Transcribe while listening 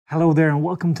Hello there and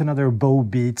welcome to another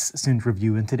Bobeats synth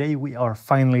review, and today we are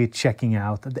finally checking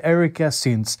out the Erica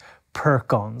Synths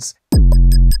PERKONS.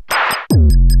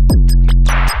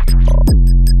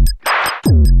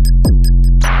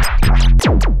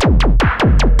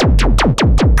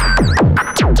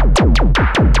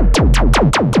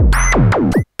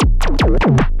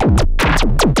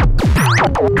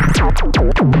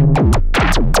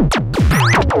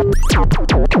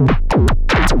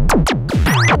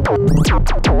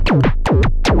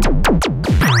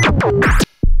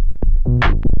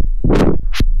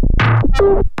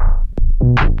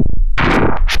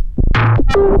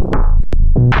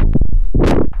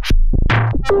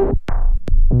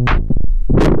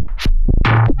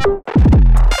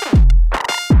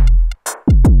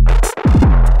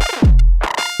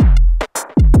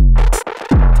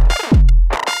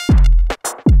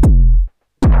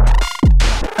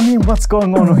 What's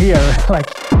going on here?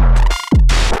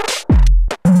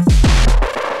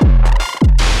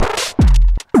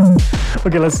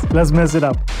 Okay, let's mess it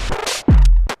up.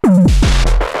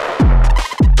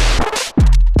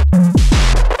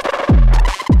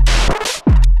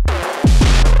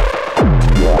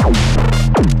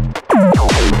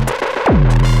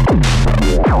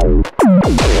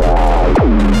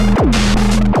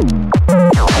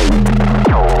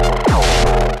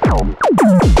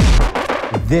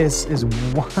 This is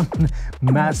one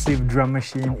massive drum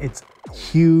machine. It's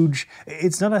huge.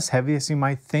 It's not as heavy as you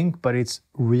might think, but it's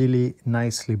really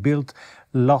nicely built.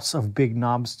 Lots of big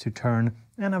knobs to turn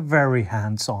and a very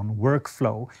hands-on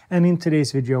workflow. And in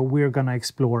today's video, we're gonna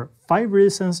explore 5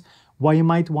 reasons why you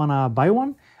might wanna buy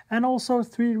one, and also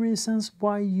 3 reasons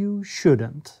why you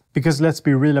shouldn't. Because let's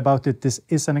be real about it, this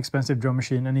is an expensive drum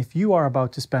machine, and if you are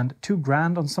about to spend 2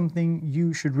 grand on something,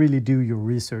 you should really do your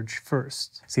research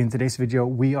first. So in today's video,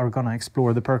 we are gonna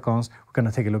explore the PERKONS. We're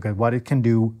gonna take a look at what it can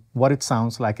do, what it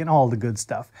sounds like, and all the good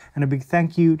stuff. And a big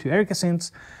thank you to Erica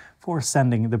Synths for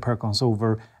sending the PERKONS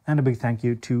over, and a big thank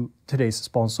you to today's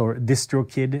sponsor,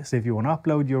 DistroKid. So if you want to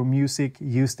upload your music,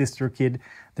 use DistroKid.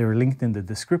 They're linked in the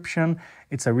description.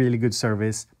 It's a really good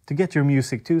service to get your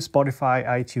music to Spotify,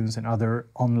 iTunes, and other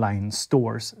online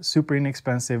stores. Super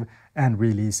inexpensive and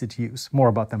really easy to use. More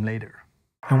about them later.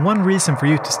 And one reason for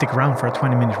you to stick around for a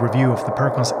 20-minute review of the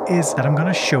PERKONS is that I'm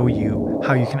gonna show you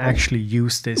how you can actually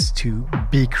use this to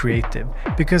be creative.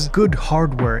 Because good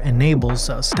hardware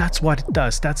enables us. That's what it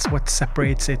does. That's what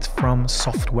separates it from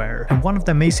software. And one of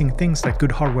the amazing things that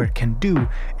good hardware can do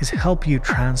is help you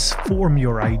transform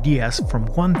your ideas from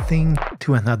one thing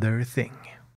to another thing.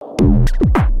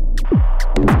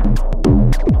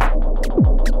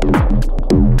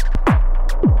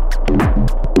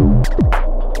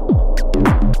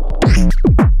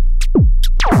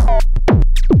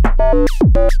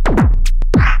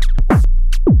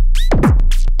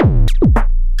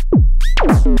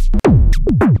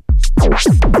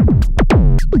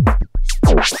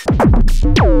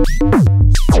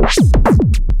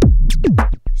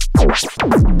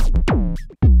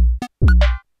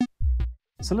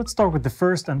 So let's start with the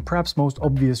first and perhaps most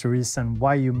obvious reason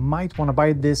why you might want to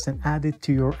buy this and add it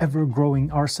to your ever-growing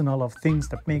arsenal of things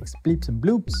that makes bleeps and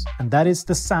bloops. And that is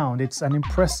the sound. It's an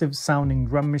impressive sounding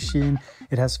drum machine.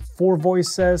 It has 4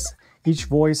 voices. Each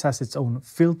voice has its own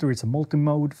filter. It's a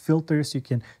multi-mode filter, so you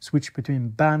can switch between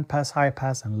band pass, high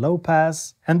pass, and low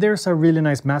pass. And there's a really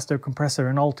nice master compressor,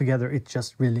 and altogether it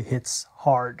just really hits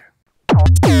hard.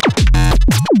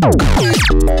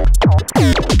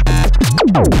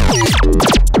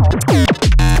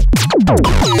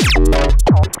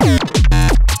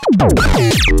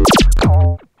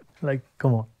 Like,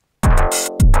 come on.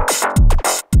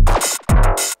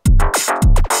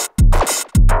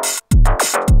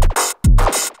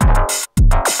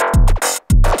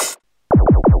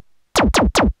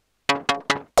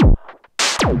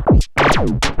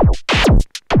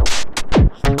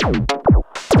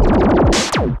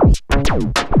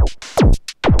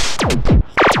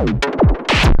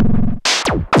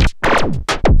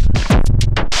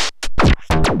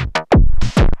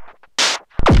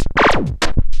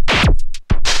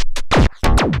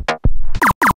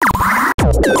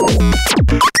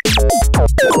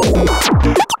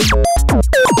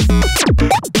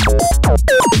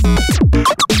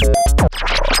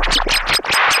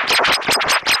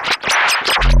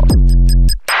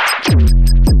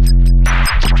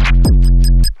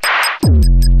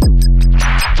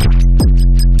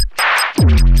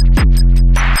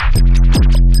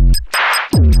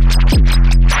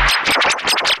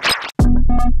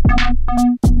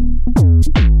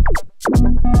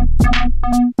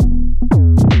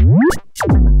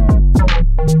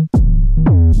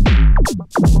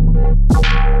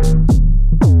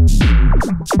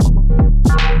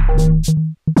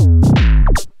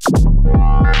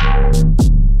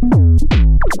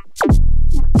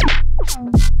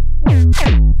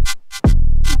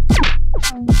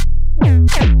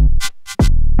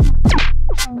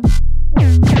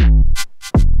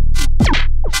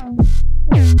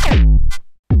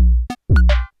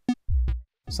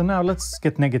 So now let's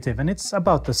get negative, and it's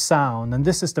about the sound, and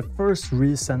this is the first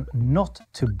reason not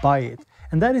to buy it.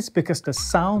 And that is because the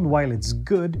sound, while it's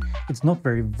good, it's not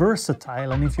very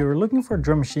versatile, and if you're looking for a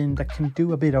drum machine that can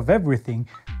do a bit of everything,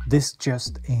 this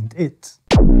just ain't it.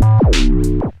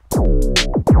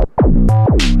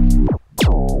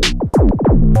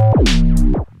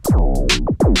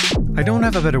 I don't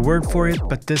have a better word for it,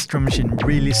 but this drum machine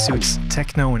really suits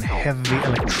techno and heavy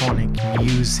electronic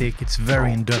music. It's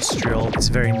very industrial, it's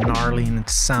very gnarly in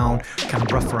its sound, kind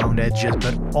of rough around edges,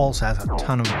 but also has a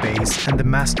ton of bass, and the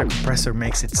master compressor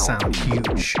makes it sound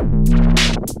huge.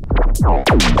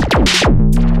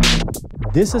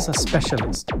 This is a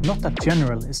specialist, not a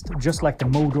generalist, just like the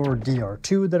Modor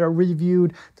DR2 that I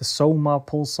reviewed, the Soma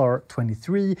Pulsar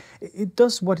 23. It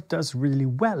does what it does really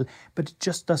well, but it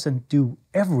just doesn't do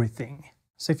everything.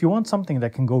 So if you want something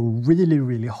that can go really,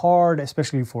 really hard,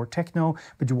 especially for techno,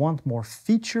 but you want more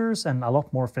features and a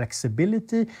lot more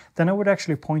flexibility, then I would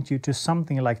actually point you to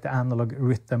something like the Analog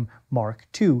Rhythm Mark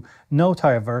II. Note,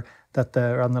 however, that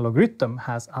the Analog Rhythm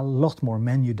has a lot more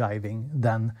menu diving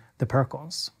than the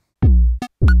Perkons.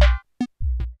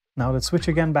 Now let's switch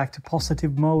again back to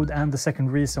positive mode, and the second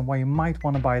reason why you might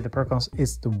want to buy the Perkons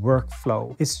is the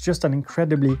workflow. It's just an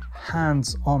incredibly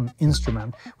hands-on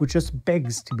instrument which just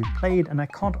begs to be played, and I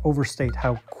can't overstate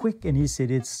how quick and easy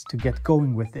it is to get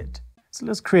going with it. So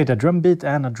let's create a drum beat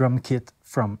and a drum kit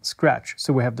from scratch.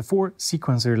 So we have the 4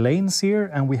 sequencer lanes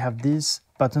here, and we have these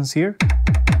buttons here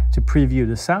to preview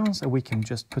the sounds, and we can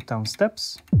just put down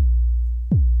steps. We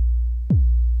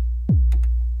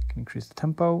can increase the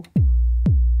tempo.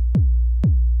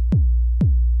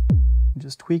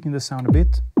 Just tweaking the sound a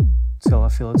bit till I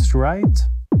feel it's right.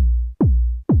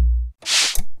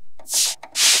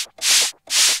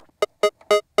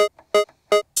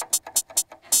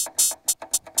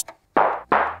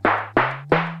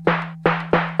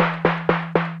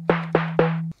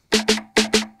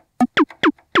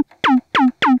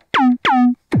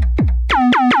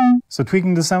 So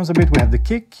tweaking the sounds a bit, we have the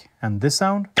kick and this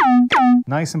sound,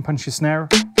 nice and punchy snare,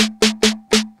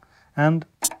 and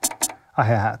a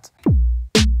hi-hat.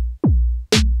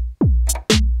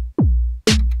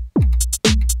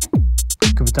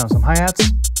 Put down some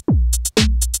hi-hats,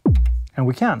 and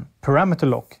we can parameter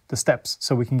lock the steps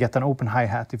so we can get an open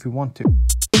hi-hat if we want to.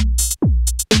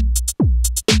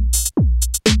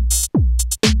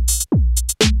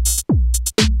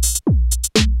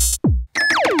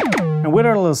 And with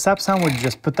our little sap sound, we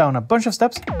just put down a bunch of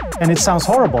steps, and it sounds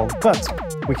horrible, but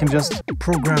we can just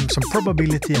program some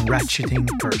probability and ratcheting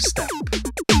per step.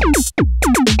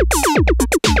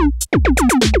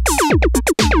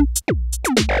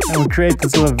 And we create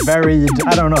this little varied,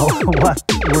 I don't know what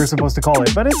we're supposed to call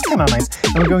it, but it's kind of nice.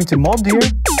 And we're going to mod here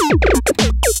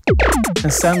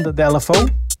and send the LFO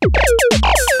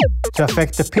to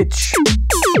affect the pitch.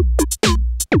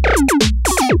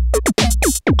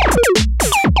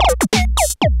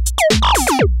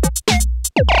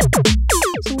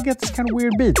 So we get this kind of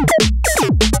weird beat.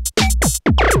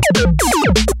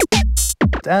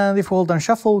 And if we hold down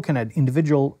shuffle, we can add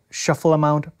individual shuffle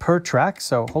amount per track.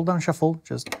 So hold down shuffle,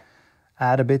 just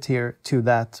add a bit here to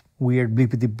that weird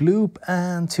bleepity bloop,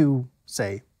 and to,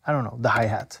 say, I don't know, the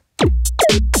hi-hat.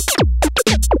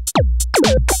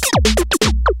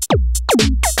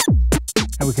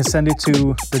 And we can send it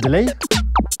to the delay.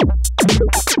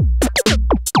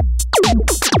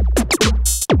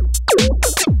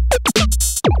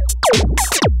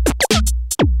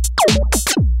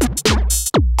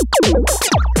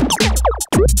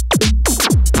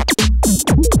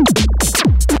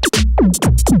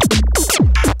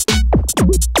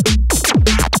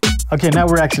 Okay, now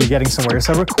we're actually getting somewhere.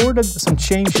 So I recorded some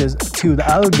changes to the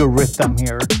algorithm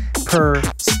here per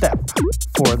step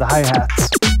for the hi-hats.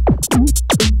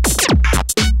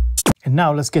 And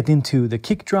now let's get into the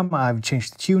kick drum. I've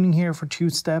changed the tuning here for 2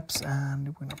 steps, and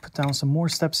we're gonna put down some more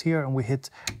steps here, and we hit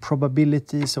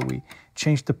probability. So we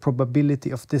change the probability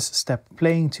of this step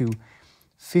playing to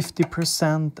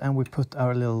 50%, and we put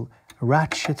our little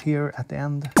ratchet here at the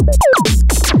end.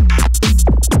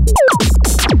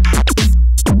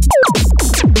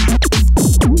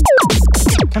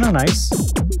 Kind of nice.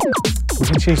 We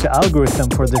can change the algorithm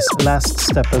for this last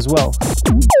step as well.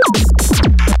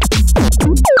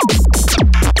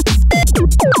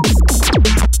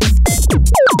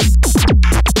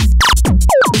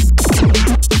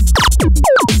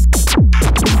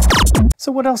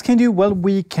 So what else can you do? Well,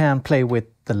 we can play with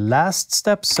the last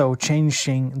step, so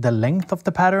changing the length of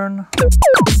the pattern.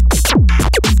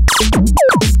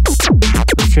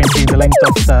 Changing the length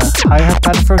of the hi-hat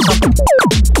pattern, for example.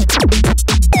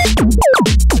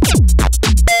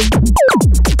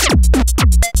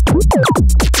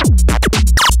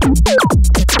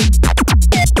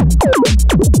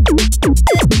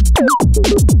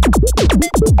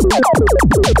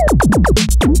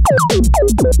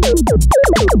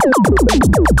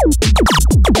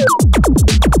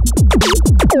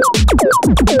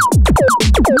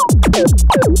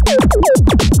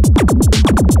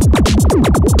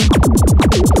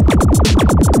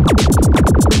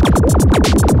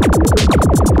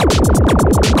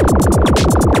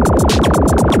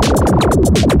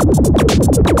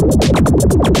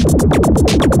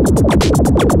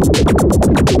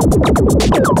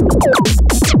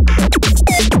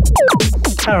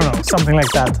 don't know, something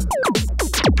like that.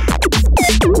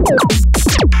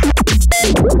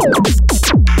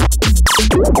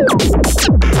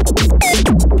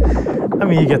 I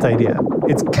mean, you get the idea.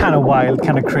 It's kind of wild,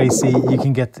 kind of crazy. You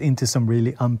can get into some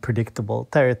really unpredictable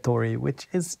territory, which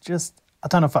is just a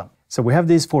ton of fun. So we have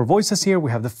these 4 voices here.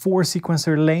 We have the 4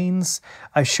 sequencer lanes.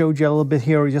 I showed you a little bit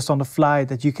here just on the fly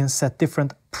that you can set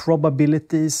different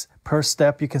probabilities per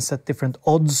step. You can set different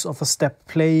odds of a step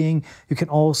playing. You can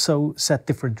also set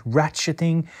different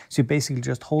ratcheting. So you basically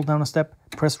just hold down a step,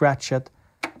 press ratchet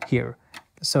here.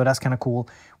 So that's kind of cool.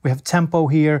 We have tempo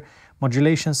here,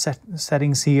 modulation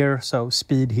settings here, so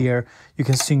speed here. You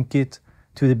can sync it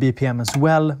to the BPM as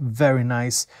well. Very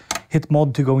nice. Hit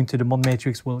mod to go into the mod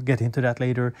matrix. We'll get into that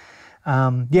later.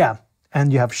 Yeah,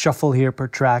 and you have shuffle here per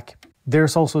track.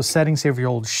 There's also settings here for your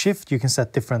old shift. You can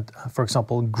set different, for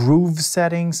example, groove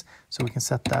settings. So we can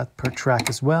set that per track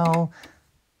as well.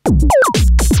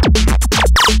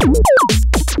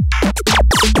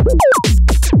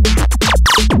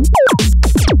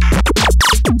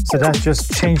 So that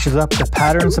just changes up the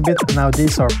patterns a bit. Now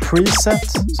these are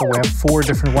presets. So we have 4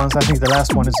 different ones. I think the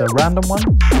last one is a random one.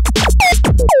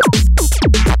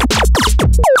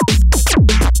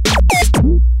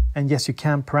 And yes, you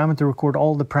can parameter record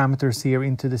all the parameters here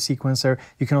into the sequencer.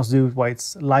 You can also do it while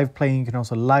it's live playing. You can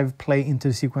also live play into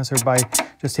the sequencer by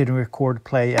just hitting record,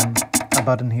 play, and a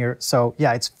button here. So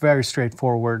yeah, it's very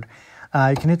straightforward.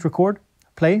 You can hit record,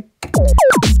 play.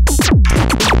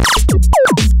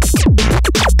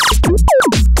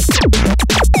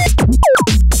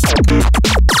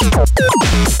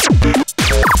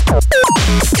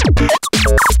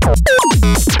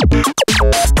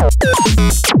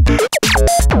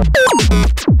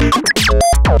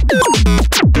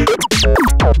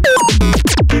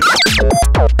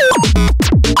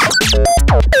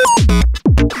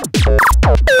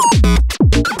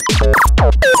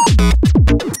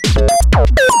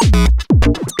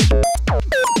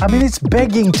 I mean, it's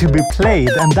begging to be played,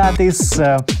 and that is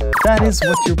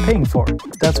what you're paying for.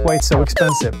 That's why it's so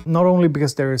expensive. Not only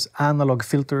because there's analog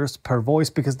filters per voice,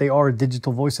 because they are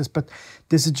digital voices, but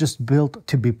this is just built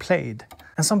to be played.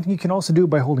 And something you can also do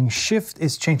by holding shift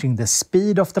is changing the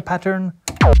speed of the pattern.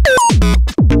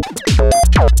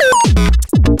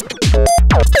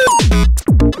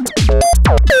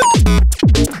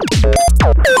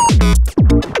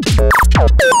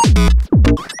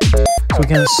 So we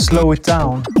can slow it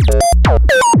down.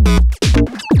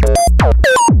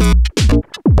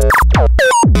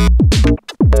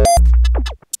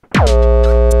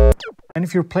 And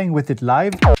if you're playing with it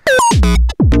live,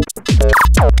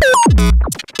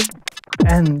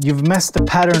 and you've messed the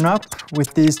pattern up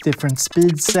with these different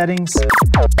speed settings,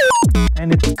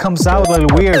 and it comes out a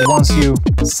little weird once you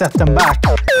set them back.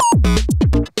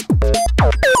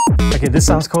 Okay, this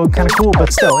sounds kind of cool,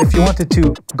 but still, if you wanted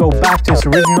to go back to its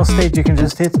original state, you can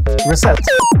just hit reset.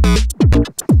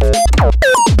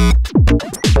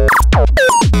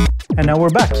 And now we're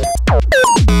back.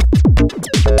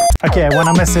 Okay, I want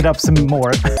to mess it up some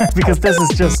more because this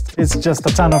is it's just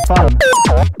a ton of fun.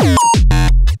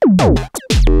 Ooh,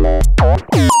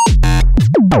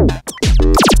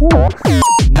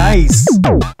 nice.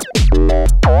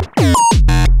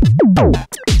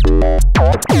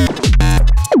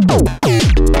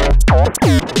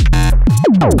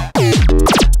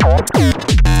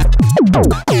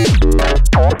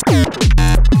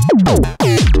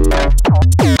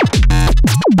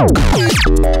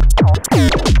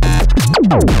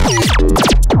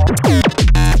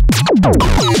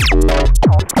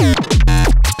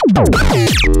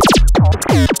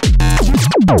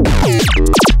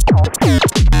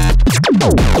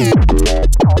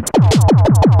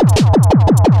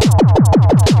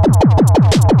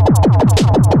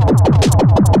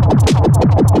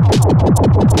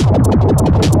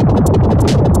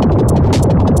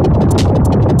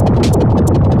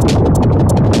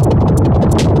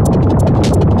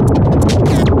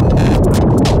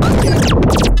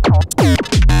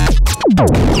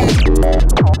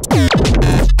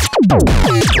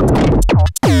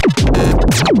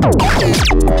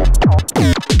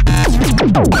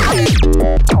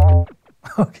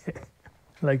 Okay,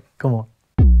 like, come on.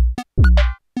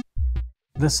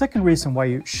 The second reason why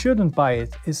you shouldn't buy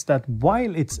it is that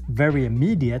while it's very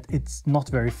immediate, it's not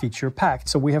very feature-packed.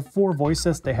 So we have 4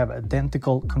 voices, they have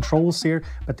identical controls here,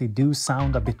 but they do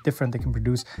sound a bit different. They can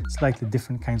produce slightly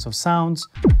different kinds of sounds.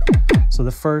 So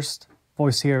the first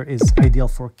voice here is ideal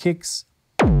for kicks.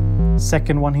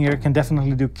 Second one here can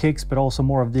definitely do kicks, but also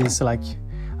more of these, like,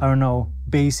 I don't know,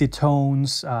 bassy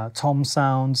tones, tom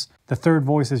sounds. The third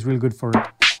voice is really good for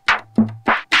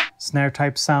snare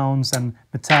type sounds and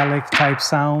metallic type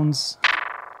sounds.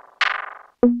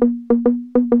 And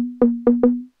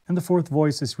the fourth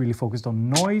voice is really focused on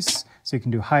noise, so you can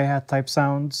do hi-hat type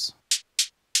sounds.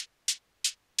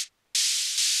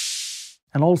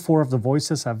 And all four of the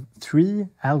voices have 3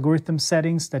 algorithm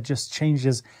settings that just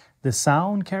changes the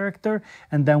sound character.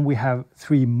 And then we have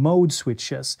 3 mode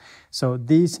switches. So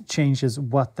these changes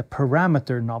what the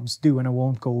parameter knobs do, and I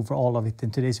won't go over all of it in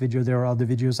today's video. There are other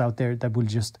videos out there that will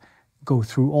just go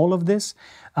through all of this.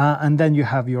 And then you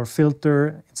have your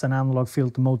filter. It's an analog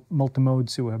filter multi-mode,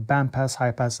 so we have bandpass,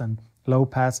 high pass, and low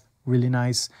pass. Really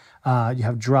nice. You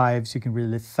have drives, you can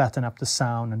really fatten up the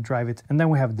sound and drive it. And then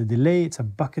we have the delay. It's a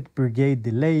bucket brigade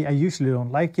delay. I usually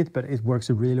don't like it, but it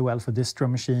works really well for this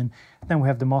drum machine. Then we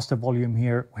have the master volume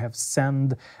here. We have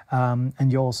send,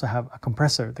 and you also have a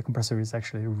compressor. The compressor is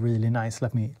actually really nice.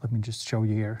 Let me just show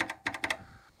you here.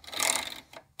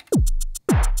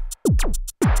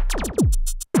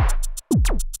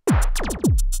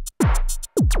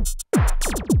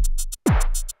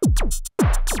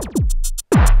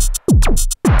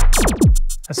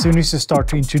 As soon as you start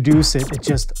to introduce it, it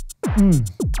just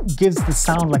gives the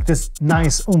sound like this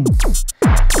nice oomph.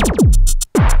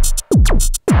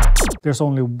 There's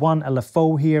only one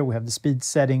LFO here. We have the speed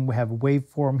setting. We have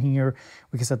waveform here.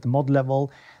 We can set the mod level.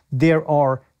 There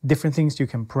are different things you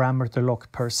can parameter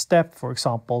lock per step. For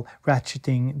example,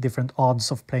 ratcheting, different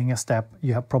odds of playing a step.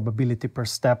 You have probability per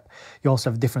step. You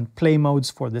also have different play modes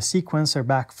for the sequencer,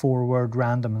 back, forward,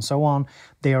 random, and so on.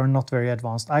 They are not very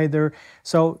advanced either.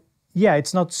 So yeah,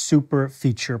 it's not super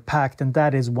feature packed, and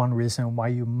that is one reason why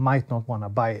you might not want to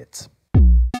buy it.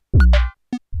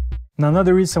 Now,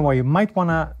 another reason why you might want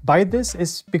to buy this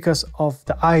is because of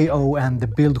the I/O and the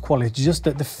build quality, just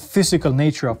the physical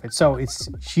nature of it. So it's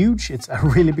huge, it's a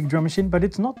really big drum machine, but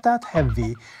it's not that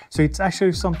heavy. So it's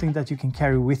actually something that you can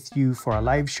carry with you for a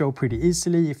live show pretty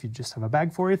easily if you just have a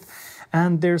bag for it.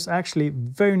 And there's actually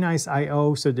very nice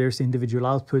I/O, so there's individual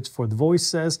outputs for the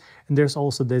voices, and there's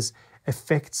also this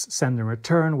effects send and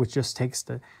return, which just takes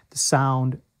the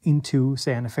sound into,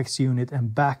 say, an effects unit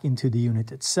and back into the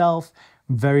unit itself.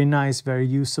 Very nice, very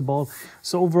usable.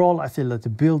 So overall, I feel that the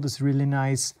build is really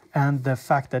nice, and the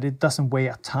fact that it doesn't weigh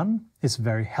a ton is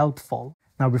very helpful.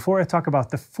 Now, before I talk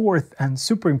about the fourth and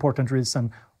super important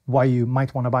reason why you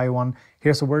might want to buy one,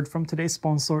 here's a word from today's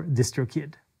sponsor,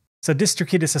 DistroKid. So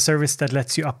DistroKid is a service that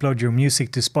lets you upload your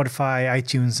music to Spotify,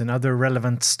 iTunes, and other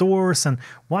relevant stores, and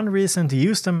one reason to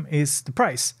use them is the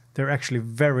price. They're actually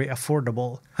very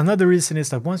affordable. Another reason is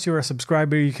that once you're a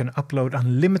subscriber, you can upload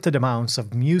unlimited amounts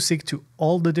of music to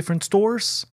all the different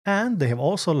stores. And they have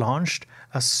also launched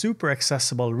a super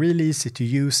accessible, really easy to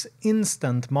use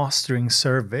instant mastering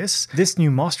service. This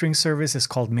new mastering service is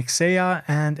called Mixea,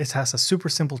 and it has a super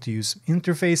simple to use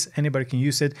interface. Anybody can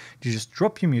use it. You just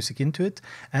drop your music into it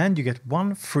and you get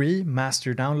one free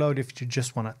master download if you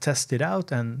just want to test it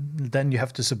out. And then you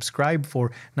have to subscribe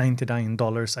for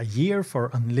 $99 a year for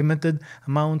unlimited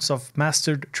amounts of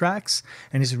mastered tracks.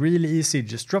 And it's really easy.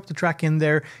 Just drop the track in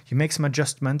there. You make some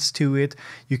adjustments to it.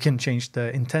 You can change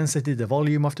the intensity, the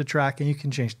volume of the track, and you can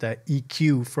change the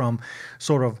EQ from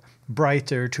sort of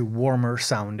brighter to warmer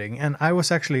sounding. And I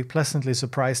was actually pleasantly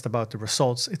surprised about the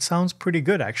results. It sounds pretty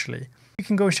good, actually. You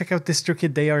can go check out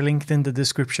DistroKid. They are linked in the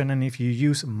description, and if you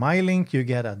use my link, you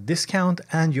get a discount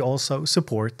and you also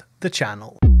support the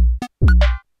channel.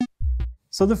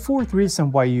 So the fourth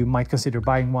reason why you might consider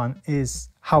buying one is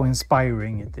how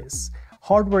inspiring it is.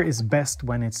 Hardware is best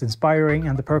when it's inspiring,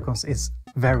 and the Perkons is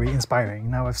very inspiring.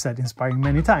 Now, I've said inspiring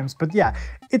many times, but yeah,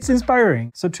 it's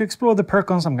inspiring. So to explore the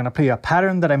Perkons, I'm gonna play a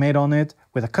pattern that I made on it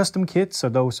with a custom kit. So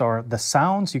those are the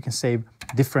sounds. You can save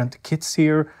different kits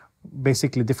here,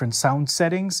 basically different sound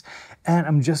settings. And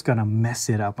I'm just gonna mess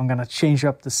it up. I'm gonna change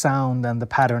up the sound and the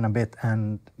pattern a bit.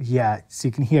 And yeah, so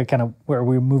you can hear kind of where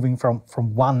we're moving from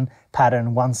one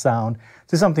pattern, one sound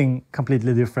to something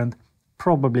completely different.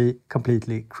 Probably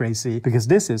completely crazy, because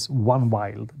this is one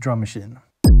wild drum machine.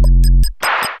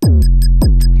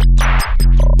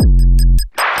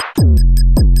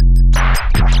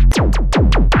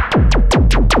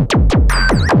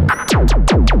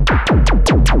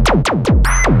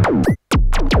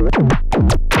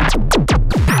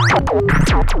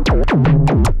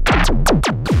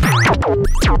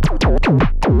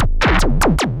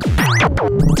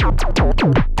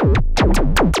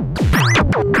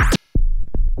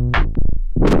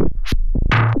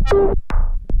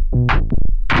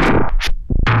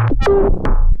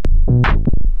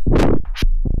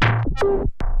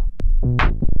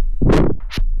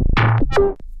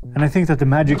 And I think that the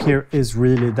magic here is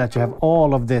really that you have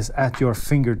all of this at your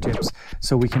fingertips.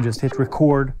 So we can just hit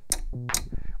record.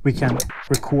 We can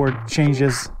record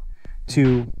changes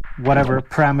to whatever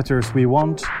parameters we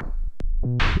want.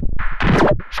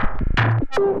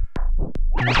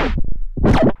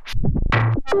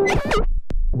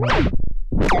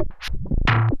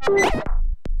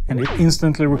 And it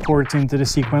instantly records into the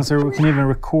sequencer. We can even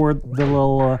record the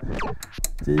little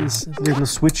these little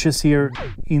switches here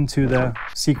into the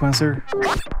sequencer.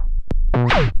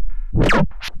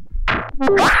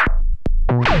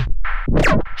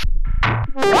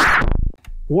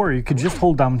 Or you could just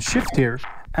hold down Shift here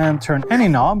and turn any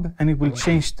knob, and it will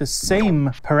change the same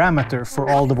parameter for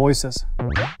all the voices.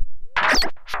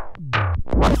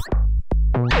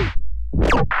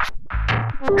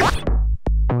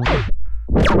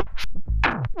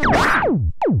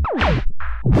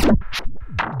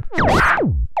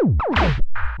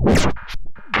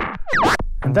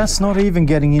 And that's not even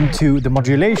getting into the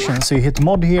modulation. So you hit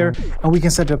mod here, and we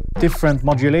can set up different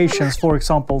modulations, for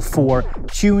example, for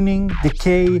tuning,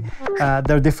 decay.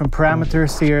 There are different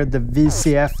parameters here, the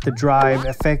VCF, the drive,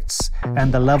 effects,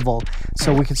 and the level.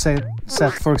 So we can set,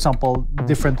 for example,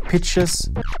 different pitches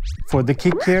for the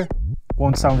kick here.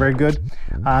 Won't sound very good.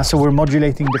 So we're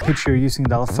modulating the pitch here using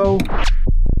the LFO.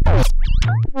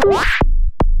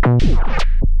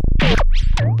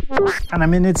 And I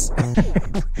mean, it's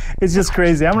it's just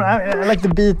crazy. I like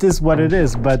the beat is what it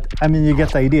is, but I mean, you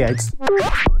get the idea.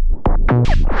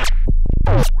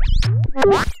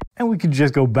 And we could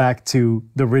just go back to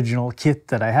the original kit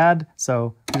that I had.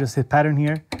 So we just hit pattern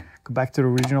here, go back to the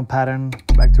original pattern,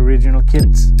 go back to original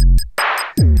kit.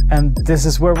 And this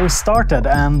is where we started.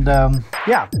 And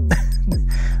yeah,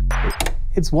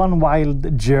 it's one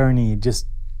wild journey, just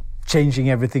changing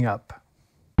everything up.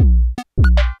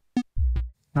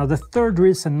 Now, the third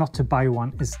reason not to buy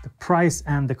one is the price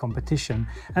and the competition.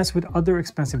 As with other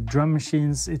expensive drum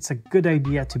machines, it's a good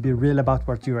idea to be real about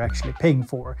what you're actually paying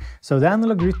for. So the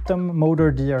Analog Rhythm,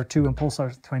 Motor DR2 and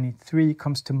Pulsar 23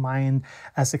 comes to mind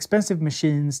as expensive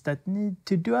machines that need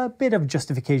to do a bit of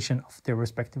justification of their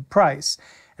respective price.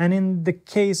 And in the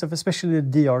case of especially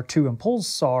the DR2 and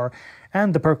Pulsar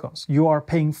and the Perkons, you are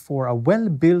paying for a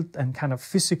well-built and kind of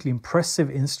physically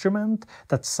impressive instrument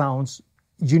that sounds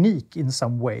unique in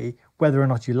some way, whether or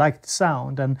not you like the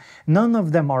sound. And none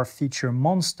of them are feature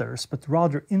monsters, but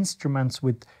rather instruments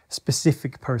with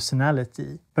specific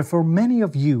personality. But for many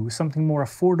of you, something more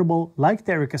affordable, like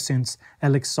the Erica Synths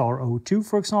LXR02,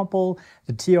 for example,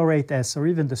 the TR8S, or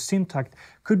even the Syntact,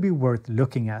 could be worth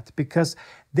looking at, because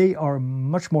they are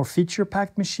much more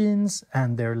feature-packed machines,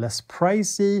 and they're less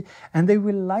pricey, and they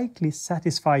will likely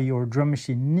satisfy your drum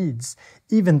machine needs,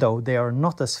 even though they are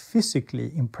not as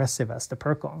physically impressive as the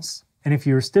Perkons. And if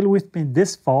you're still with me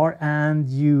this far and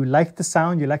you like the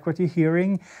sound, you like what you're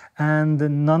hearing,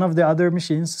 and none of the other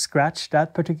machines scratch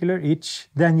that particular itch,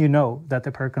 then you know that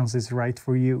the Perkons is right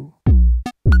for you.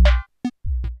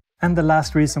 And the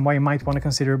last reason why you might want to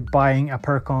consider buying a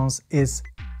Perkons is,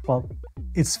 well,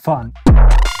 it's fun.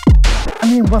 I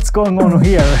mean, what's going on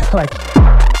here? Like,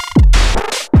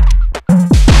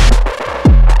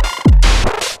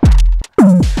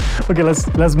 okay,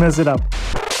 let's mess it up.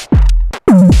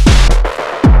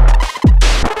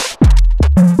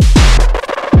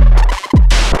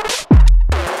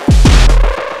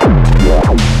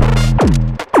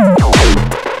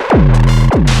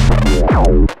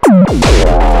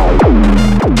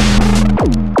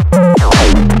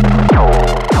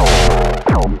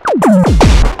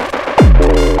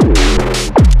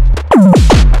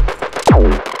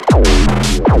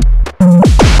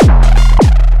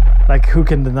 Who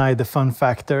can deny the fun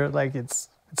factor? Like, it's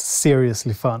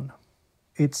seriously fun.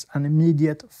 It's an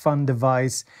immediate fun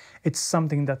device. It's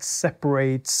something that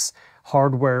separates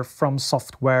hardware from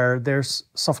software. There's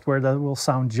software that will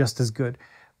sound just as good,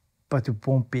 but it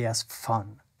won't be as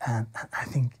fun. And I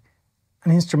think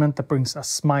an instrument that brings a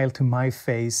smile to my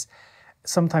face,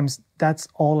 sometimes that's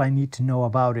all I need to know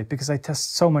about it, because I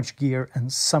test so much gear,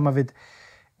 and some of it,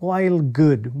 while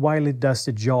good, while it does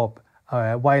the job,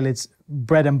 while it's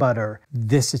bread and butter,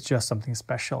 this is just something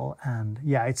special. And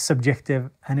yeah, it's subjective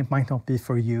and it might not be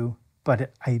for you,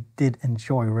 but I did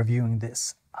enjoy reviewing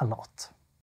this a lot.